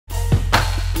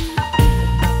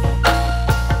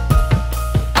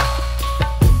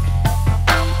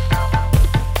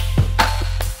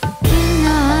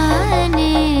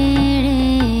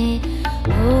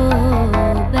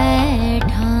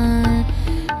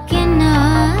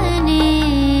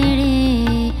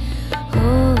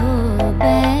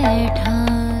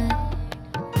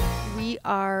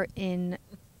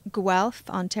Guelph,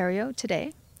 Ontario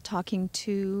today, talking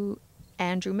to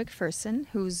Andrew McPherson,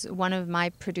 who's one of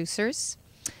my producers.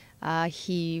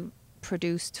 He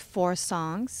produced 4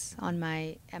 songs on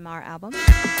my MR album.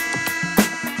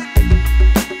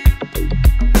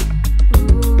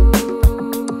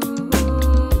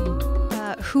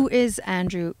 Who is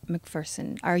Andrew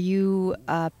McPherson? Are you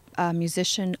a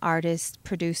musician, artist,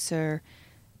 producer?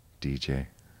 DJ,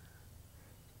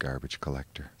 garbage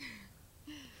collector,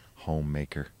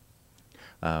 homemaker.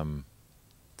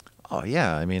 Oh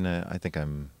yeah, I mean, I think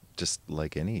I'm just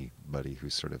like anybody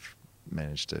who's sort of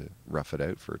managed to rough it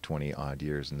out for 20 odd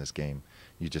years in this game.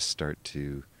 You just start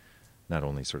to not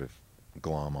only sort of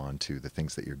glom onto the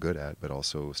things that you're good at, but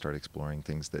also start exploring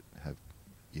things that have,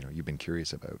 you've been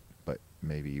curious about, but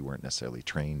maybe you weren't necessarily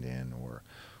trained in or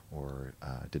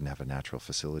didn't have a natural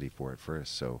facility for at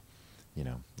first. So,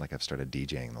 like I've started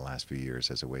DJing the last few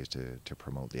years as a way to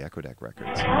promote the Eccodek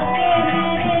records.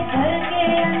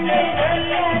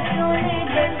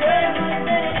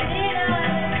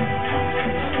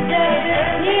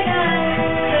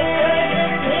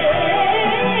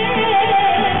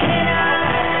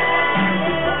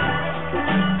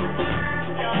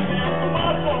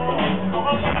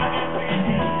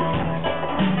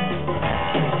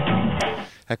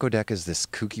 Eccodek is this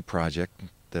kooky project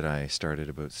that I started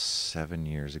about 7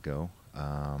 years ago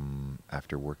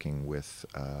after working with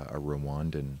a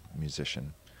Rwandan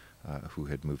musician who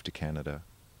had moved to Canada.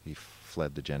 He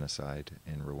fled the genocide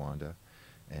in Rwanda,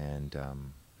 and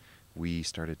we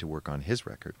started to work on his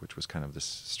record, which was kind of this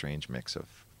strange mix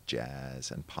of jazz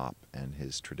and pop and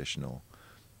his traditional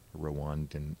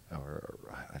Rwandan, or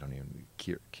I don't even,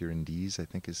 Kirindese, I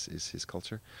think is his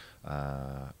culture,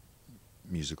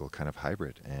 musical kind of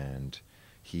hybrid. And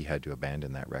he had to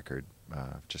abandon that record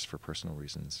just for personal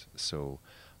reasons. So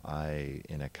I,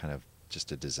 in a kind of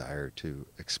just a desire to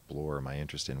explore my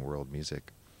interest in world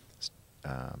music,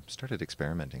 started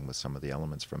experimenting with some of the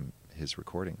elements from his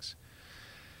recordings.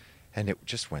 And it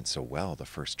just went so well, the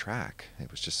first track.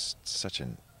 It was just such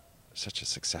a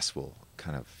successful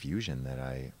kind of fusion that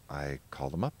I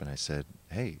called him up and I said,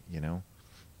 hey,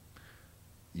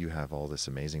 you have all this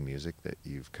amazing music that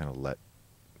you've kind of let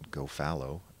go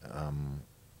fallow.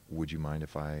 Would you mind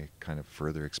if I kind of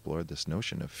further explored this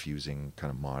notion of fusing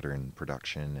kind of modern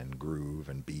production and groove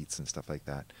and beats and stuff like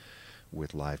that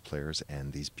with live players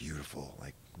and these beautiful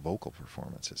like vocal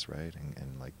performances, right?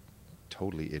 And like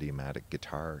totally idiomatic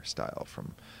guitar style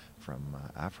from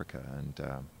Africa,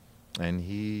 and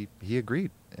he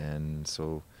agreed, and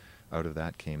so out of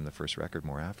that came the first record,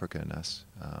 More Africa in Us,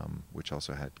 which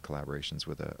also had collaborations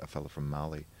with a fellow from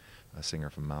Mali, a singer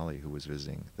from Mali who was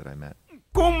visiting that I met.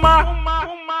 And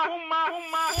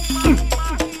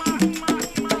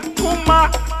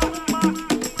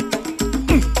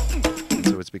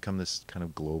so it's become this kind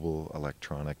of global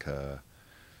electronica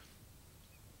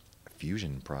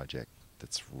fusion project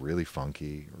that's really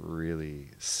funky, really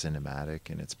cinematic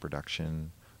in its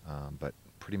production, but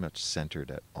pretty much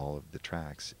centered at all of the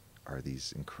tracks are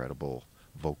these incredible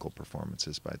vocal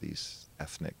performances by these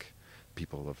ethnic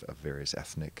people of various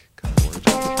ethnic kind of origins.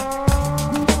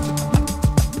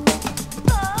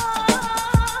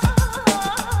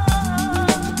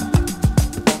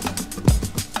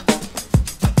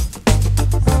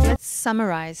 Let's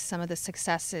summarize some of the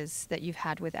successes that you've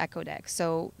had with Eccodek.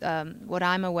 So what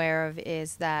I'm aware of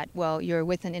is that, well, you're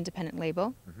with an independent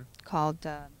label called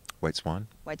White Swan.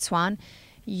 White Swan.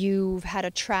 You've had a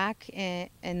track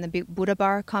in the Buddha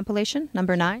Bar compilation,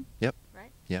 number 9. Yep.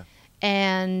 Right? Yeah.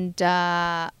 And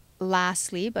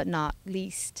lastly, but not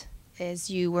least,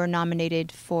 is you were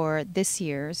nominated for this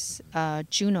year's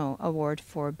Juno Award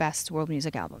for Best World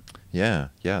Music Album. Yeah,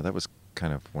 that was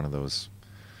kind of one of those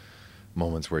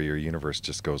moments where your universe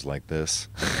just goes like this.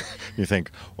 You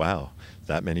think, wow,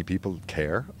 that many people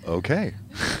care? Okay.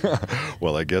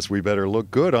 Well, I guess we better look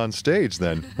good on stage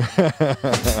then.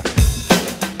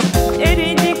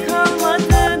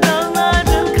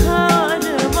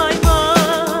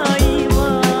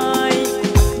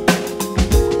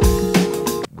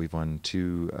 We've won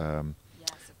 2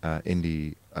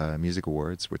 indie music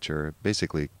awards, which are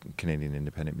basically Canadian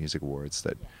Independent Music Awards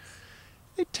that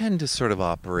they tend to sort of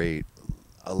operate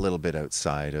a little bit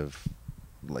outside of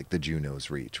like the Juno's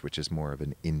reach, which is more of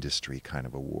an industry kind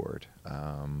of award.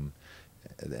 And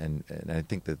I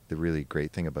think that the really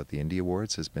great thing about the Indie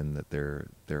Awards has been that they're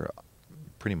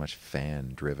pretty much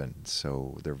fan driven,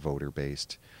 so they're voter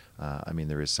based. I mean,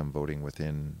 there is some voting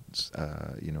within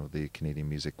the Canadian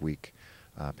Music Week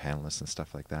panelists and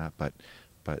stuff like that, but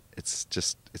it's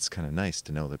kind of nice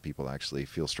to know that people actually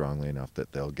feel strongly enough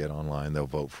that they'll get online, they'll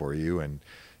vote for you, and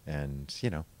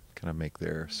kind of make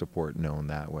their support known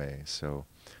that way. So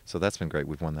that's been great.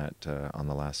 We've won that on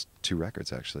the last 2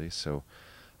 records, actually. So.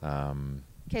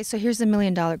 Okay, so here's the $1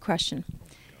 million question.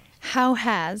 How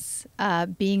has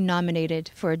being nominated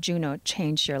for a Juno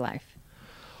changed your life?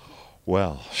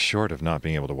 Well, short of not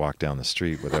being able to walk down the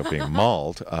street without being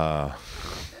mauled,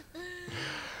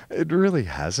 it really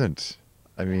hasn't.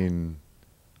 I mean,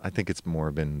 I think it's more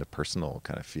been the personal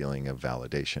kind of feeling of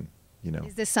validation, you know.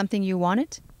 Is this something you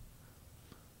wanted?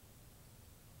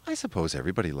 I suppose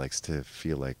everybody likes to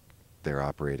feel like they're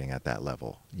operating at that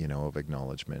level, you know, of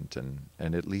acknowledgement and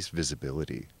at least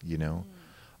visibility, you know.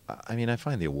 I mean, I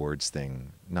find the awards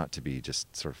thing not to be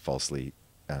just sort of falsely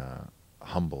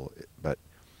humble, but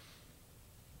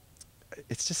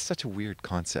it's just such a weird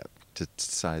concept to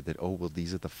decide that, oh, well,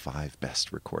 these are the 5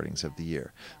 best recordings of the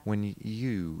year, when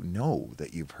you know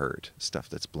that you've heard stuff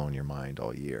that's blown your mind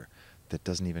all year that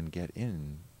doesn't even get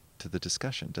in to the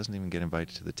discussion, doesn't even get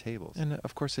invited to the table. And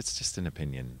of course, it's just an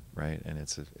opinion, right? And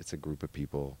it's a group of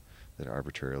people that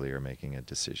arbitrarily are making a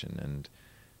decision. And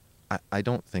I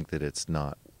don't think that it's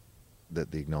not,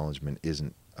 that the acknowledgement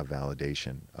isn't a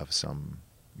validation of some,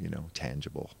 you know,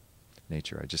 tangible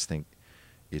nature. I just think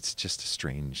it's just a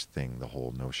strange thing, the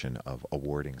whole notion of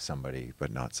awarding somebody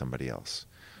but not somebody else.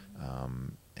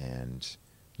 And,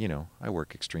 you know, I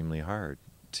work extremely hard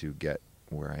to get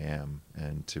where I am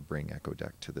and to bring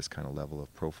Eccodek to this kind of level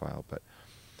of profile, but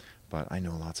I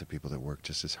know lots of people that work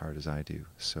just as hard as I do.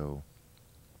 So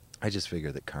I just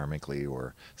figure that karmically,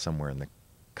 or somewhere in the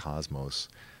cosmos,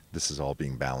 this is all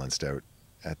being balanced out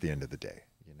at the end of the day,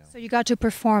 you know. So you got to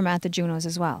perform at the Junos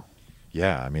as well.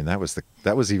 Yeah, I mean, that was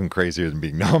even crazier than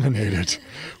being nominated.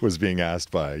 Was being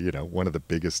asked by, you know, one of the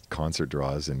biggest concert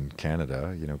draws in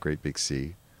Canada, you know, Great Big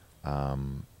Sea,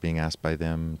 being asked by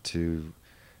them to,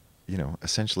 you know,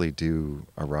 essentially do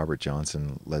a Robert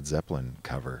Johnson Led Zeppelin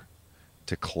cover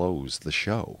to close the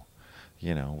show,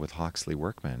 you know, with Hawksley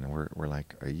Workman. And we're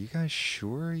like, are you guys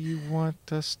sure you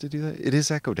want us to do that? It is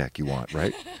Eccodek you want,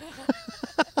 right?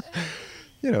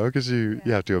 You know, because you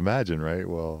have to imagine, right?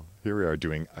 Well, here we are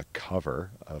doing a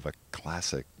cover of a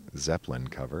classic Zeppelin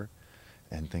cover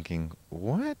and thinking,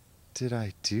 what did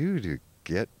I do to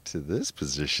get to this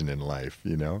position in life,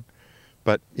 you know?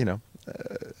 But, you know,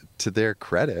 to their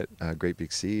credit, Great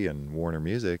Big Sea and Warner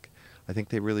Music, I think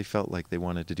they really felt like they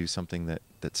wanted to do something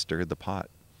that stirred the pot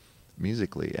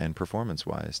musically and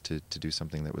performance-wise, to do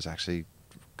something that was actually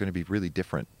going to be really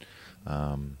different.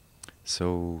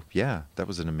 So, yeah, that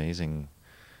was an amazing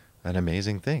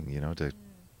thing, you know, to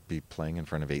be playing in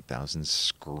front of 8,000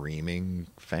 screaming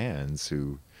fans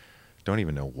who don't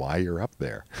even know why you're up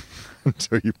there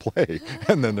until you play.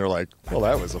 And then they're like, well,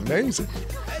 that was amazing.